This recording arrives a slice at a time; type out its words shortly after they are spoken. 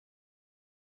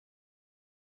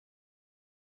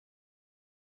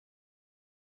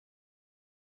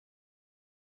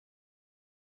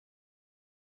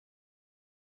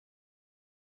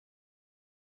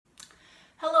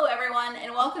Hello everyone,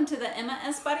 and welcome to the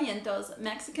ESB-MACC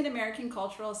Mexican American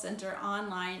Cultural Center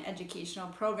online educational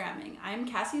programming. I'm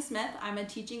Cassie Smith. I'm a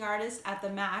teaching artist at the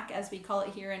MACC, as we call it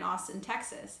here in Austin,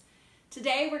 Texas.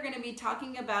 Today we're going to be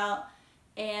talking about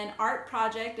an art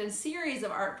project, a series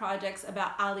of art projects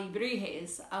about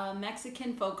Alebrijes, a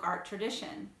Mexican folk art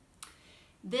tradition.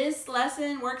 This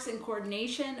lesson works in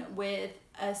coordination with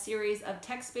a series of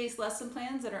text-based lesson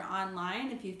plans that are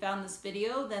online. If you found this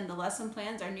video, then the lesson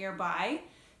plans are nearby.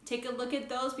 Take a look at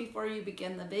those before you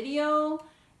begin the video,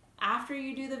 after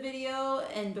you do the video,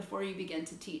 and before you begin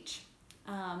to teach.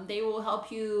 They will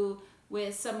help you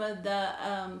with some of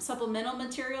the supplemental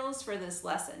materials for this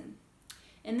lesson.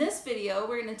 In this video,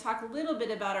 we're going to talk a little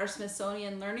bit about our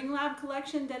Smithsonian Learning Lab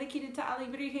collection dedicated to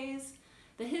Alebrijes,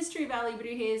 the history of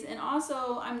Alebrijes, and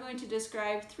also I'm going to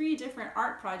describe 3 different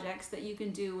art projects that you can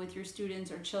do with your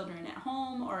students or children at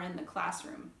home or in the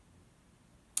classroom.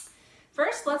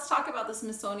 First, let's talk about the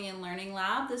Smithsonian Learning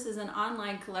Lab. This is an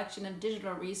online collection of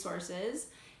digital resources.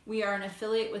 We are an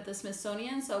affiliate with the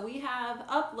Smithsonian, so we have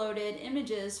uploaded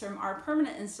images from our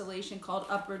permanent installation called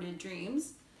Uprooted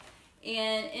Dreams.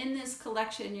 And in this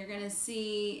collection, you're going to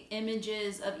see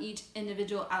images of each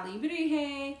individual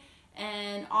Alebrije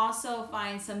and also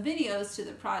find some videos to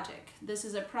the project. This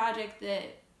is a project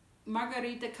that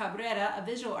Margarita Cabrera, a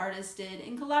visual artist, did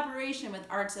in collaboration with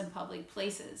Arts in Public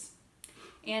Places.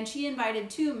 And she invited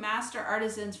 2 master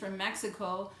artisans from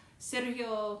Mexico,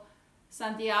 Sergio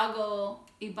Santiago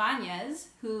Ibanez,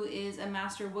 who is a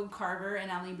master wood carver and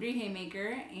Alebrije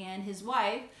maker, and his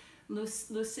wife,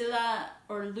 Lucila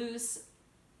or Luz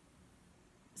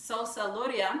Salsa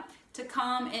Loria, to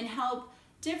come and help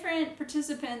different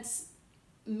participants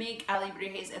make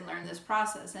Alebrijes and learn this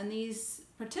process. And these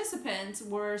participants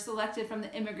were selected from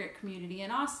the immigrant community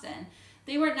in Austin.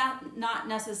 They were not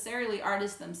necessarily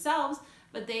artists themselves,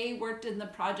 but they worked in the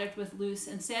project with Luz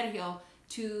and Sergio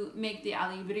to make the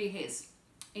Alebrijes.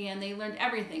 And they learned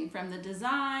everything from the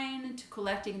design to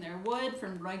collecting their wood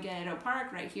from Educator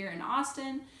Park right here in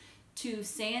Austin, to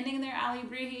sanding their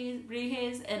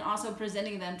Alebrijes and also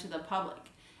presenting them to the public.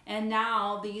 And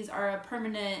now these are a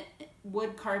permanent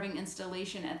wood carving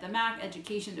installation at the MACC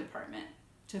Education Department.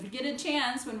 So if you get a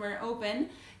chance when we're open,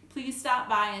 please stop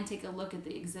by and take a look at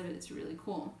the exhibit. It's really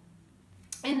cool.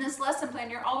 In this lesson plan,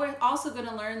 you're also going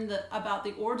to learn about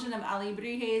the origin of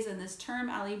Alebrijes and this term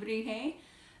Alebrije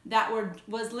that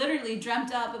was literally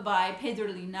dreamt up by Pedro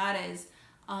Linares,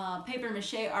 paper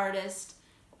mache artist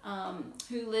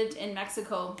who lived in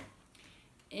Mexico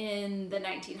in the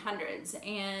 1900s.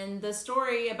 And the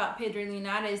story about Pedro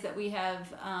Linares that we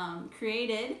have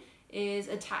created is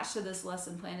attached to this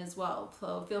lesson plan as well.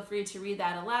 So feel free to read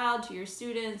that aloud to your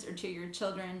students or to your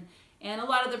children, and a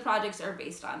lot of the projects are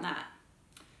based on that.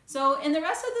 So in the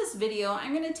rest of this video,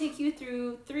 I'm going to take you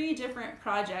through 3 different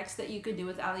projects that you could do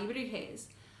with Alebrijes.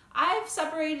 I've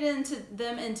separated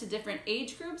them into different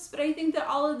age groups, but I think that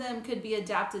all of them could be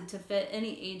adapted to fit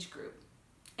any age group,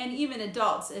 and even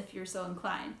adults if you're so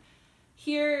inclined.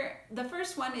 Here, the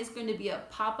first one is going to be a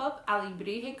pop-up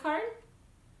Alebrije card.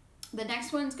 The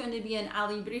next one's going to be an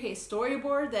Alebrije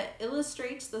storyboard that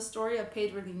illustrates the story of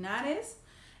Pedro Linares.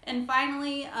 And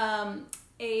finally,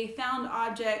 a found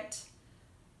object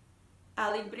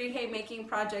Alebrije making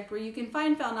project where you can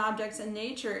find found objects in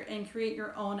nature and create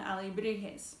your own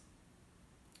Alebrijes.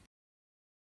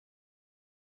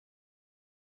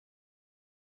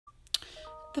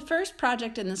 The first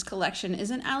project in this collection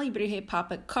is an Alebrije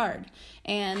pop-up card,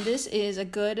 and this is a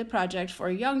good project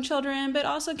for young children, but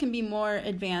also can be more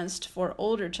advanced for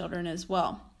older children as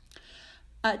well.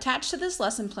 Attached to this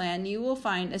lesson plan, you will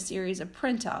find a series of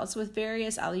printouts with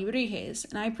various Alebrijes,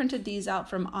 and I printed these out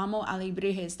from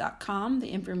amoalebrijes.com. The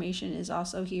information is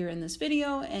also here in this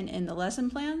video and in the lesson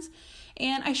plans.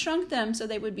 And I shrunk them so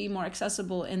they would be more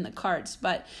accessible in the cards,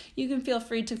 but you can feel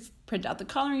free to print out the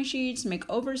coloring sheets, make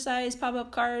oversized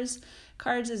pop-up cards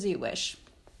as you wish.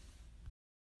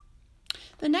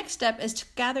 The next step is to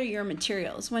gather your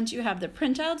materials. Once you have the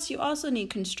printouts, you also need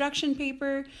construction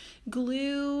paper,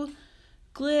 glue,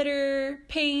 glitter,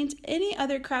 paint, any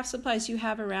other craft supplies you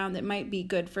have around that might be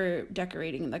good for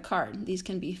decorating the card. These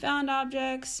can be found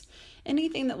objects,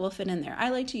 anything that will fit in there. I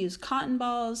like to use cotton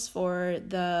balls for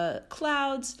the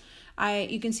clouds.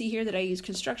 You can see here that I use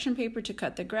construction paper to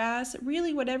cut the grass.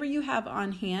 Really, whatever you have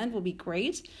on hand will be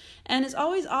great. And it's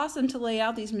always awesome to lay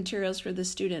out these materials for the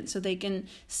students so they can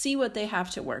see what they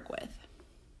have to work with.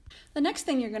 The next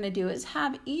thing you're going to do is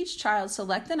have each child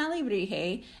select an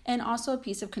Alebrije and also a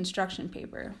piece of construction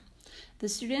paper. The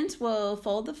students will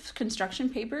fold the construction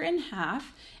paper in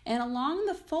half, and along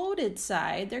the folded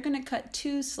side, they're going to cut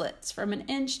 2 slits from 1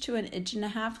 inch to 1.5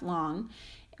 inches long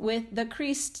with the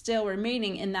crease still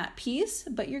remaining in that piece,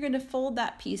 but you're going to fold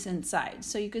that piece inside.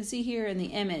 So you can see here in the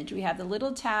image, we have the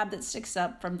little tab that sticks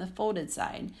up from the folded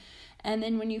side. And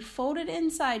then when you fold it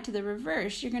inside to the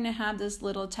reverse, you're going to have this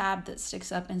little tab that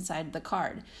sticks up inside the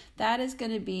card. That is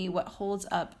going to be what holds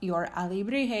up your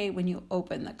alebrije when you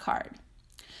open the card.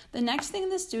 The next thing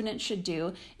the student should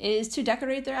do is to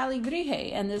decorate their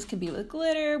alebrije, and this can be with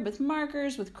glitter, with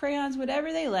markers, with crayons,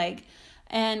 whatever they like,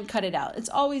 and cut it out. It's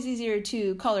always easier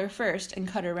to color first and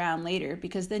cut around later,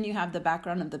 because then you have the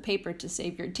background of the paper to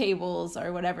save your tables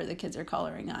or whatever the kids are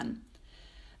coloring on.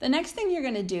 The next thing you're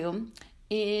going to do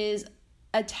is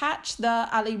attach the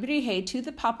alebrije to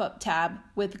the pop-up tab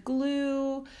with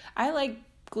glue. I like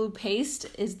glue paste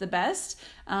is the best,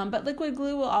 but liquid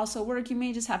glue will also work. You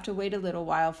may just have to wait a little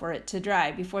while for it to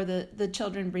dry before the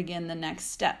children begin the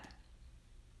next step.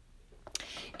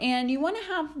 And you want to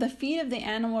have the feet of the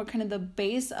animal kind of the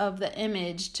base of the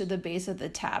image to the base of the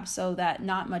tab so that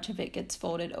not much of it gets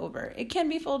folded over. It can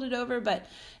be folded over, but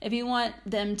if you want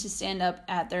them to stand up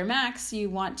at their max, you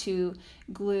want to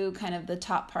glue kind of the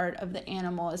top part of the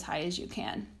animal as high as you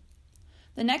can.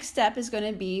 The next step is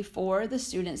going to be for the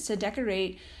students to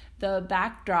decorate the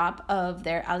backdrop of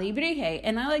their alebrije.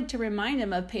 And I like to remind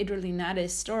them of Pedro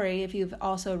Linares' story, if you've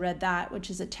also read that, which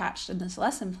is attached in this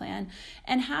lesson plan,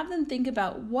 and have them think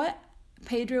about what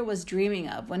Pedro was dreaming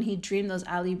of when he dreamed those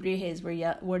alebrijes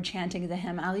were chanting to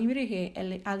him,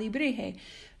 alebrije, alebrije.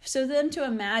 So them to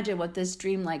imagine what this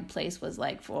dreamlike place was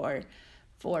like for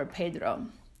Pedro.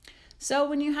 So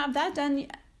when you have that done,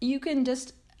 you can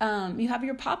just you have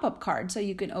your pop-up card, so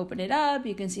you can open it up,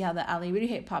 you can see how the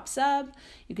alebrije pops up,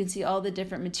 you can see all the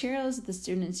different materials that the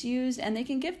students use, and they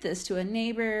can gift this to a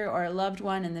neighbor or a loved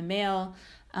one in the mail.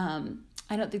 I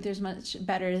don't think there's much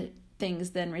better things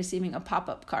than receiving a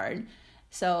pop-up card.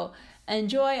 So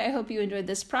enjoy. I hope you enjoyed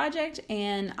this project,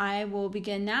 and I will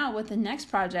begin now with the next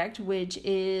project, which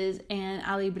is an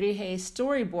alebrije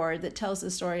storyboard that tells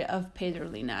the story of Pedro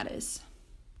Linares.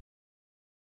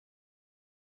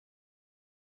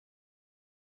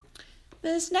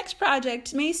 This next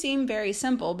project may seem very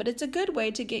simple, but it's a good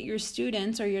way to get your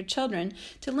students or your children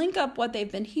to link up what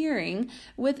they've been hearing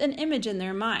with an image in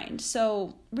their mind.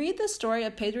 So read the story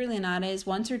of Pedro Linares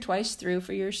once or twice through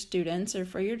for your students or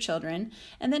for your children,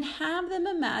 and then have them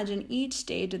imagine each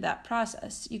stage of that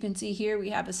process. You can see here we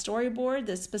have a storyboard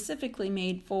that's specifically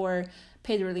made for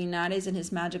Pedro Linares and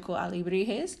his magical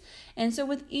alebrijes. And so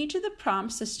with each of the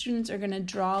prompts, the students are going to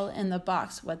draw in the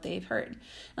box what they've heard.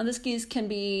 Now this can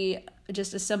be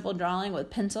just a simple drawing with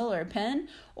pencil or pen,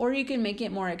 or you can make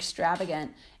it more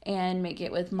extravagant and make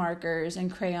it with markers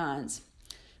and crayons.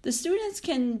 The students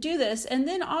can do this and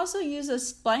then also use a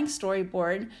blank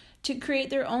storyboard to create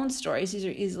their own stories. These are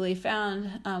easily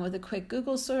found with a quick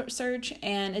Google search,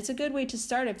 and it's a good way to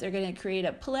start if they're going to create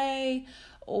a play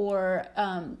or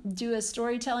do a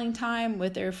storytelling time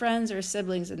with their friends or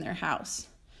siblings in their house.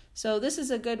 So this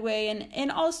is a good way,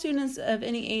 and all students of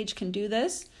any age can do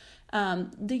this.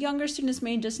 The younger students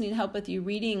may just need help with you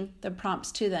reading the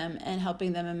prompts to them and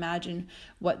helping them imagine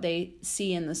what they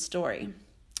see in the story.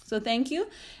 So thank you.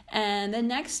 And the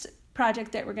next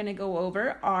project that we're going to go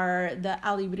over are the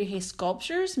alebrije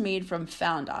sculptures made from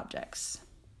found objects.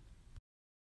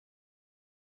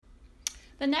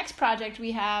 The next project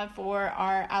we have for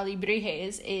our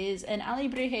alebrijes is an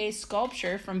alebrije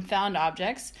sculpture from found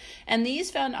objects. And these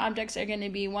found objects are going to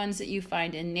be ones that you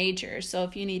find in nature. So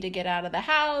if you need to get out of the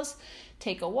house,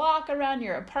 take a walk around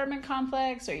your apartment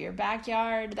complex or your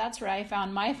backyard, that's where I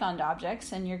found my found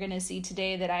objects. And you're going to see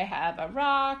today that I have a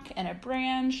rock and a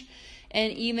branch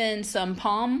and even some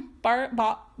palm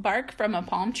bark from a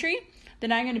palm tree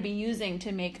that I'm going to be using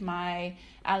to make my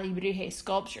alebrije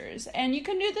sculptures. And you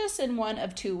can do this in one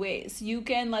of two ways. You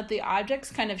can let the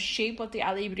objects kind of shape what the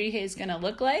alebrije is going to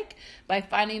look like by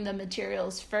finding the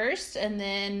materials first and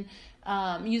then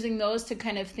using those to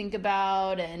kind of think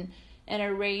about and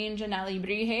arrange an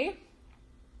alebrije.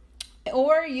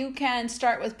 Or you can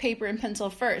start with paper and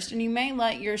pencil first, and you may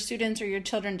let your students or your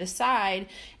children decide,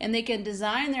 and they can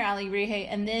design their alebrije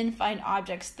and then find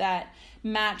objects that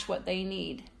match what they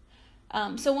need.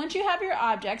 So once you have your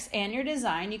objects and your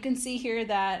design, you can see here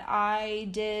that I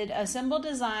did a symbol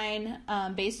design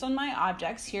based on my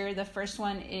objects. Here, the first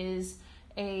one is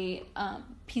a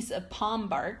piece of palm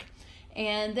bark.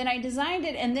 And then I designed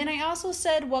it, and then I also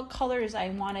said what colors I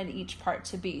wanted each part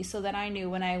to be so that I knew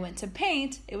when I went to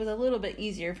paint, it was a little bit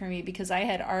easier for me because I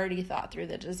had already thought through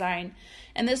the design.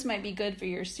 And this might be good for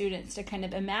your students to kind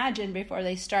of imagine before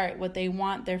they start what they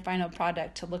want their final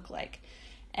product to look like.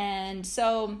 And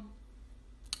so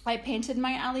I painted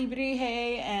my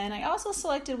alebrije, and I also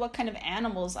selected what kind of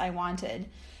animals I wanted.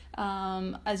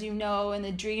 As you know, in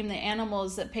the dream, the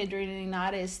animals that Pedro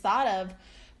Linares thought of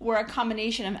were a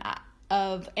combination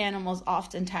of animals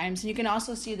oftentimes. And you can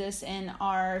also see this in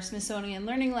our Smithsonian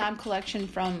Learning Lab collection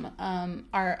from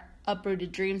our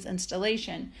Uprooted Dreams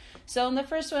installation. So in the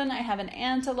first one, I have an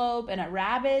antelope and a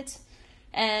rabbit.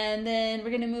 And then we're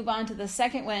going to move on to the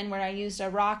second one where I used a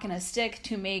rock and a stick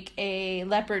to make a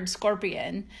leopard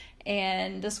scorpion.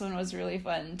 And this one was really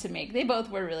fun to make. They both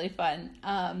were really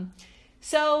fun.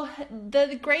 So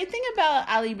the great thing about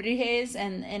Alebrijes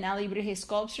and Alebrije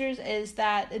sculptures is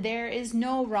that there is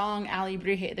no wrong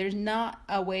Alebrije. There's not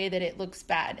a way that it looks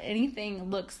bad. Anything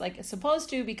looks like it's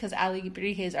supposed to because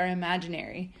Alebrijes are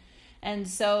imaginary. And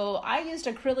so I used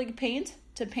acrylic paint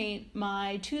to paint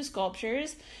my two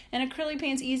sculptures. And acrylic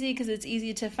paint's easy because it's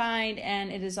easy to find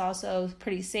and it is also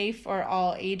pretty safe for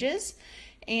all ages.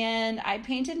 And I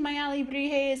painted my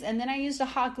Alebrijes, and then I used a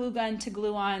hot glue gun to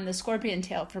glue on the scorpion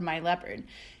tail for my leopard.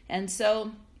 And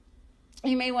so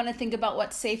you may want to think about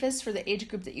what's safest for the age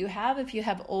group that you have. If you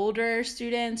have older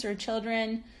students or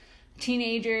children,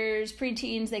 teenagers,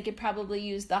 preteens, they could probably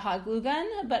use the hot glue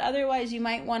gun, but otherwise you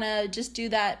might want to just do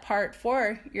that part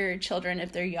for your children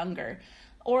if they're younger,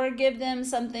 or give them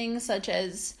something such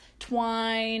as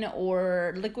twine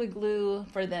or liquid glue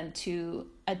for them to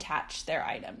attach their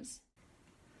items.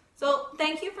 So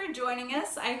thank you for joining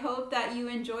us. I hope that you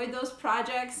enjoyed those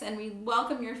projects and we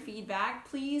welcome your feedback.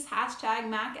 Please hashtag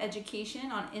MACC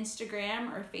Education on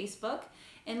Instagram or Facebook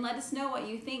and let us know what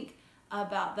you think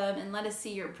about them and let us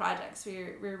see your projects.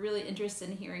 We're really interested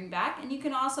in hearing back, and you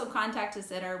can also contact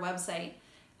us at our website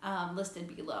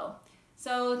listed below.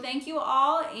 So thank you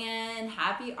all and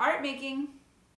happy art making.